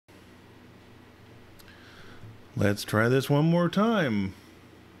Let's try this one more time.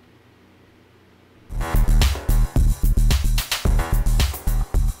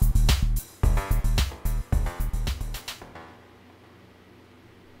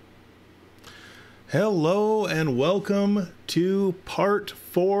 Hello and welcome to part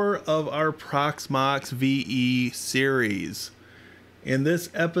 4 of our Proxmox VE series. In this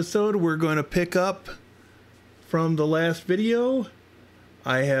episode, we're going to pick up from the last video.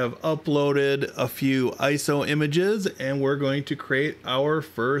 I have uploaded a few ISO images and we're going to create our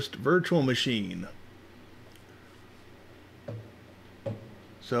first virtual machine.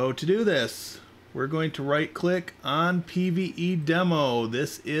 So to do this, we're going to right click on PVE demo.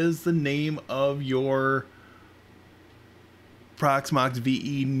 This is the name of your Proxmox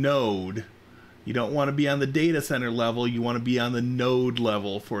VE node. You don't want to be on the data center level, you want to be on the node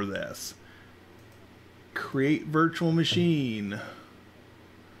level for this. Create virtual machine.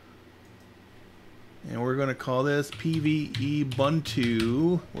 And we're going to call this PVE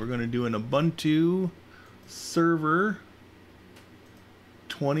Ubuntu. We're going to do an Ubuntu Server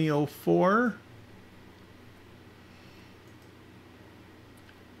 2004.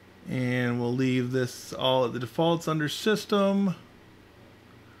 And we'll leave this all at the defaults under system.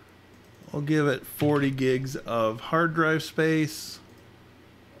 We'll give it 40 gigs of hard drive space,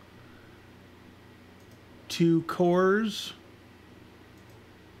 2 cores,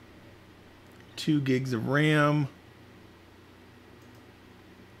 2 gigs of RAM,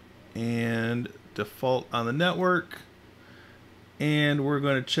 and default on the network. And we're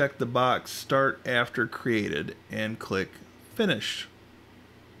going to check the box start after created and click finish.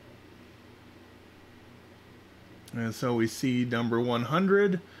 And so we see number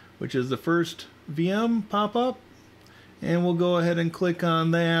 100, which is the first VM pop up, and we'll go ahead and click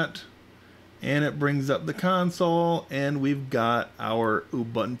on that. And it brings up the console, and we've got our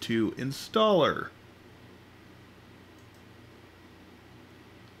Ubuntu installer.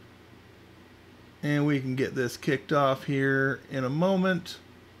 And we can get this kicked off here in a moment.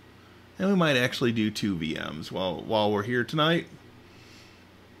 And we might actually do 2 VMs while we're here tonight.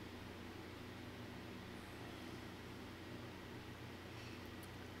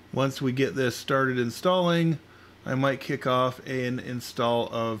 Once we get this started installing, I might kick off an install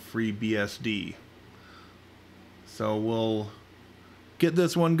of FreeBSD. So we'll get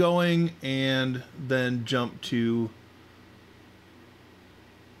this one going and then jump to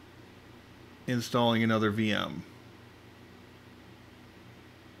installing another VM.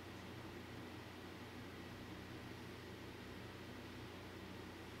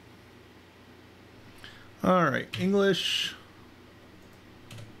 All right, English.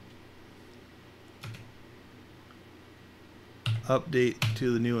 Update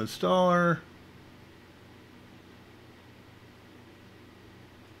to the new installer.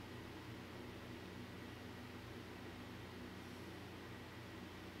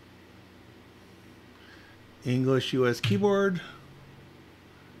 English US keyboard.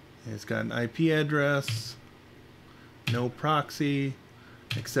 It's got an IP address, no proxy,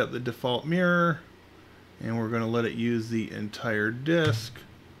 except the default mirror, and we're going to let it use the entire disk.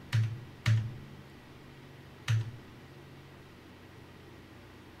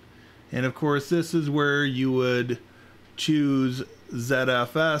 And of course, this is where you would choose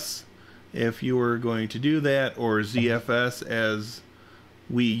ZFS if you were going to do that, or ZFS as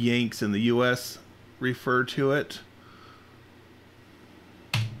we Yanks in the US refer to it.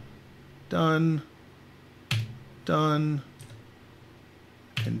 Done. Done.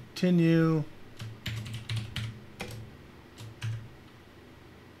 Continue.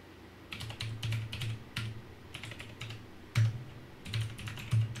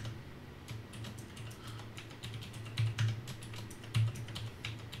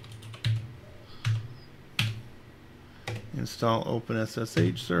 Install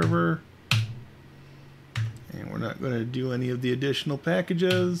OpenSSH server, and we're not going to do any of the additional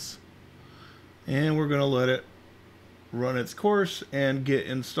packages, and we're going to let it run its course and get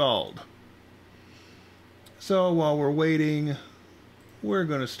installed. So while we're waiting, we're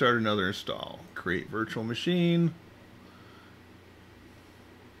going to start another install. Create virtual machine,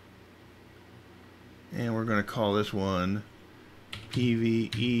 and we're going to call this one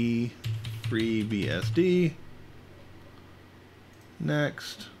PVE FreeBSD.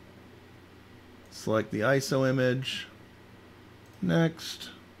 Next, select the ISO image.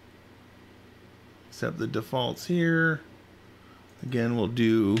 Next, accept the defaults here. Again, we'll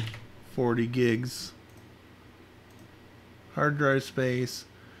do 40 gigs hard drive space,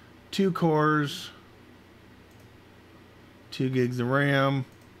 2 cores, 2 gigs of RAM,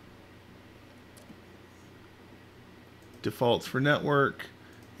 defaults for network,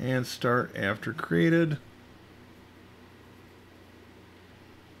 and start after created.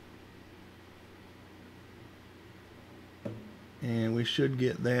 And we should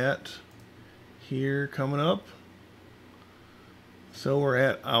get that here coming up. So we're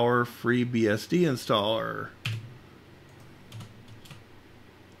at our FreeBSD installer.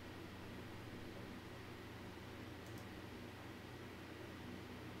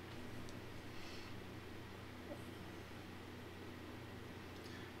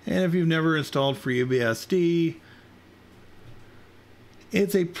 And if you've never installed FreeBSD,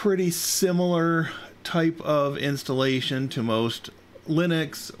 it's a pretty similar type of installation to most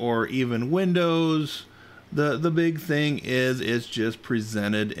Linux or even Windows. The big thing is it's just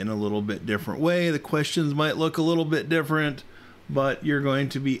presented in a little bit different way. The questions might look a little bit different, but you're going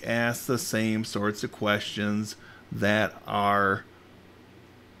to be asked the same sorts of questions that are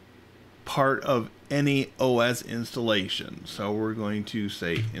part of any OS installation. So we're going to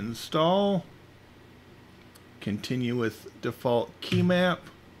say install, continue with default key map,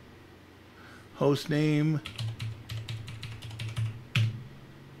 host name.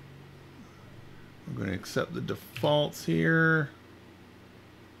 I'm going to accept the defaults here,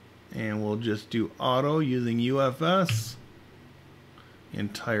 and we'll just do auto using UFS,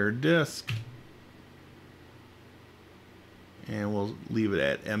 entire disk, and we'll leave it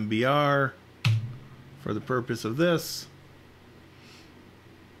at MBR for the purpose of this.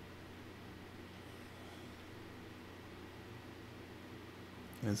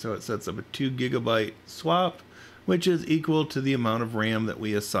 And so it sets up a 2 GB swap, which is equal to the amount of RAM that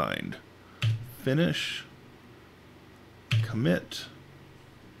we assigned. Finish, commit,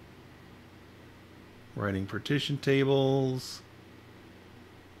 writing partition tables.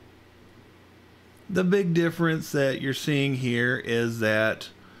 The big difference that you're seeing here is that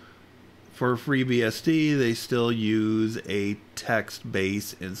for FreeBSD, they still use a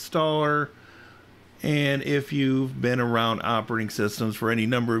text-based installer. And if you've been around operating systems for any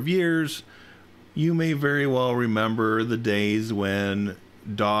number of years, you may very well remember the days when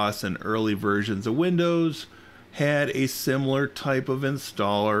DOS and early versions of Windows had a similar type of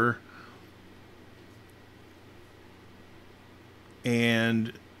installer,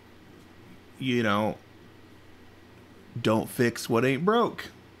 and you know, don't fix what ain't broke.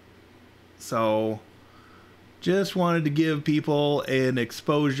 So just wanted to give people an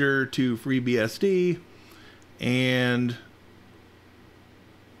exposure to FreeBSD, and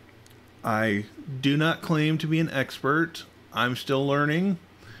I do not claim to be an expert. I'm still learning.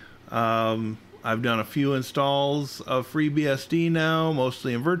 I've done a few installs of FreeBSD now,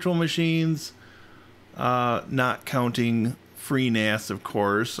 mostly in virtual machines, not counting FreeNAS, of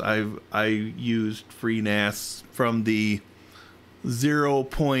course. I used FreeNAS from the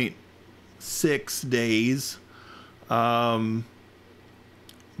 0.6 days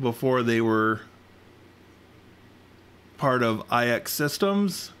before they were part of IX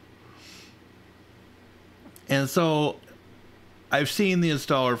systems. And so I've seen the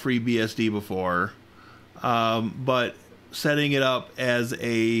installer FreeBSD before, but setting it up as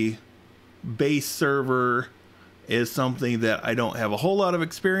a base server is something that I don't have a whole lot of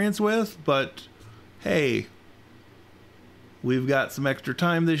experience with. But hey, we've got some extra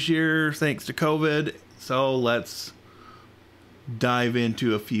time this year thanks to COVID, so let's dive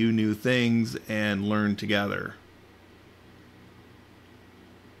into a few new things and learn together.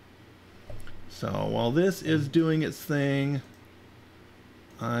 So while this is doing its thing,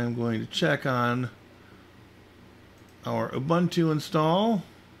 I'm going to check on our Ubuntu install.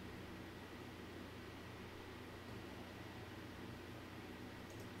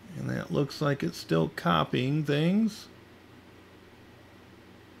 And that looks like it's still copying things.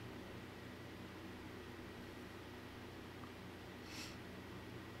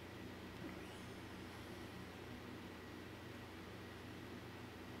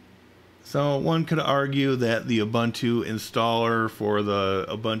 So one could argue that the Ubuntu installer for the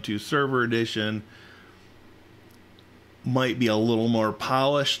Ubuntu Server Edition might be a little more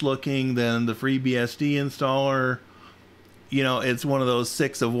polished looking than the FreeBSD installer. You know, it's one of those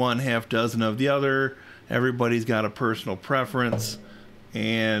 6 of one, half dozen of the other. Everybody's got a personal preference.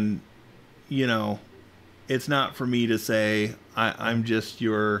 And, you know, it's not for me to say I'm just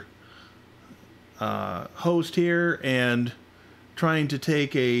your host here and trying to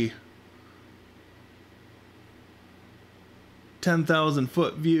take a 10,000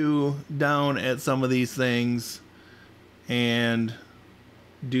 foot view down at some of these things and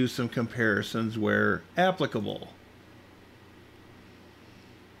do some comparisons where applicable.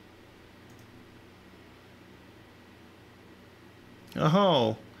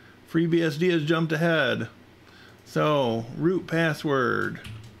 Oh, FreeBSD has jumped ahead. So, root password.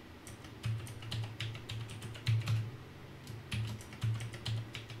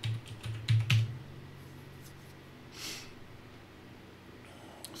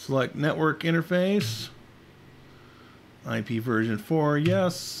 Select network interface. IP version 4,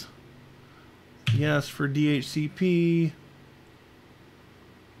 yes. Yes for DHCP.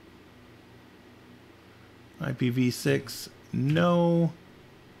 IPv6, no.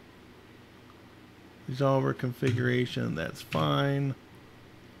 Resolver configuration, that's fine.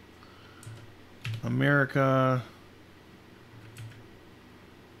 America.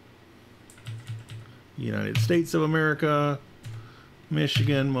 United States of America.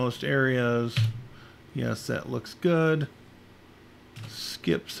 Michigan, most areas. Yes, that looks good.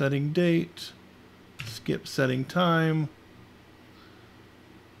 Skip setting date. Skip setting time.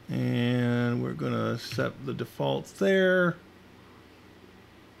 And we're going to set the defaults there.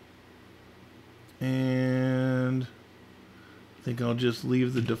 And I think I'll just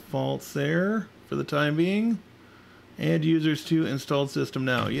leave the defaults there for the time being. Add users to installed system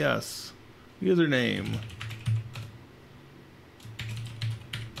now. Yes. Username.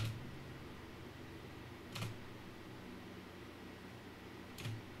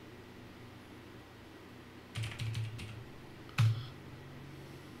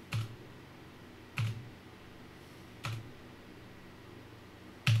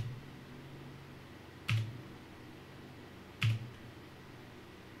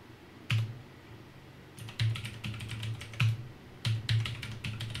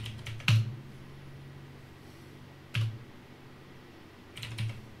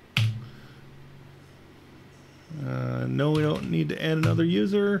 No, we don't need to add another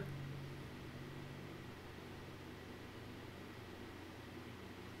user.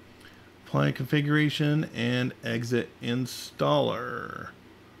 Apply configuration and exit installer.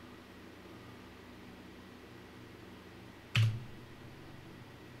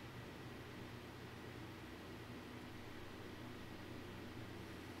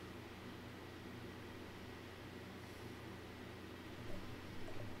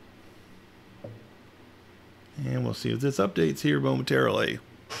 And we'll see if this updates here momentarily.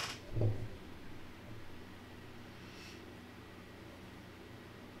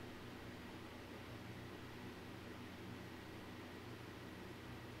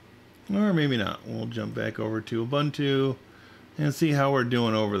 Or maybe not. We'll jump back over to Ubuntu and see how we're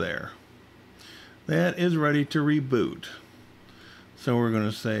doing over there. That is ready to reboot. So we're going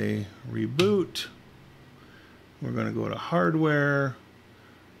to say reboot. We're going to go to hardware.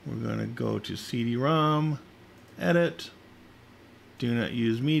 We're going to go to CD-ROM. Edit, do not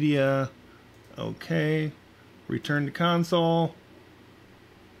use media, okay, return to console,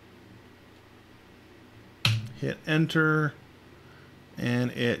 hit enter, and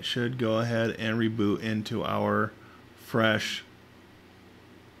it should go ahead and reboot into our fresh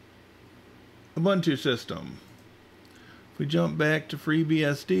Ubuntu system. If we jump back to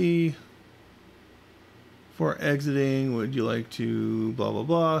FreeBSD, for exiting, would you like to blah blah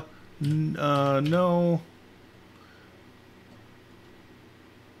blah? No.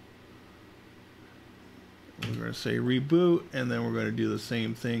 We're going to say reboot, and then we're going to do the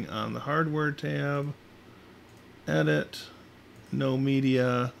same thing on the hardware tab. Edit, no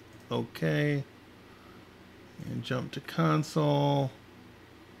media, okay. And jump to console.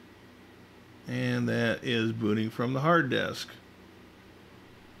 And that is booting from the hard disk.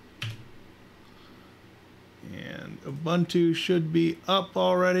 And Ubuntu should be up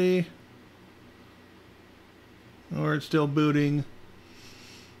already. Or it's still booting.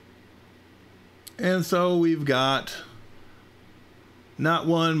 And so we've got not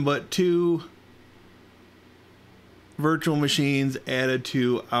one, but two virtual machines added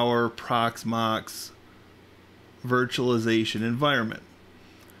to our Proxmox virtualization environment.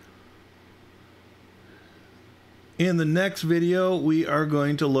 In the next video, we are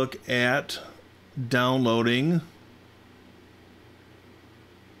going to look at downloading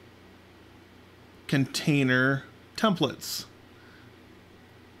container templates.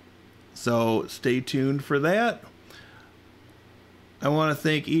 So stay tuned for that. I want to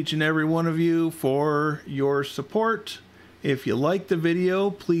thank each and every one of you for your support. If you like the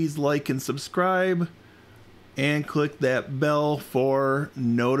video, please like and subscribe and click that bell for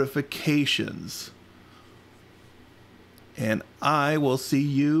notifications. And I will see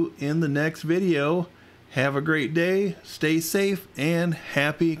you in the next video. Have a great day, stay safe, and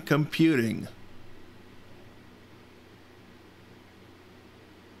happy computing.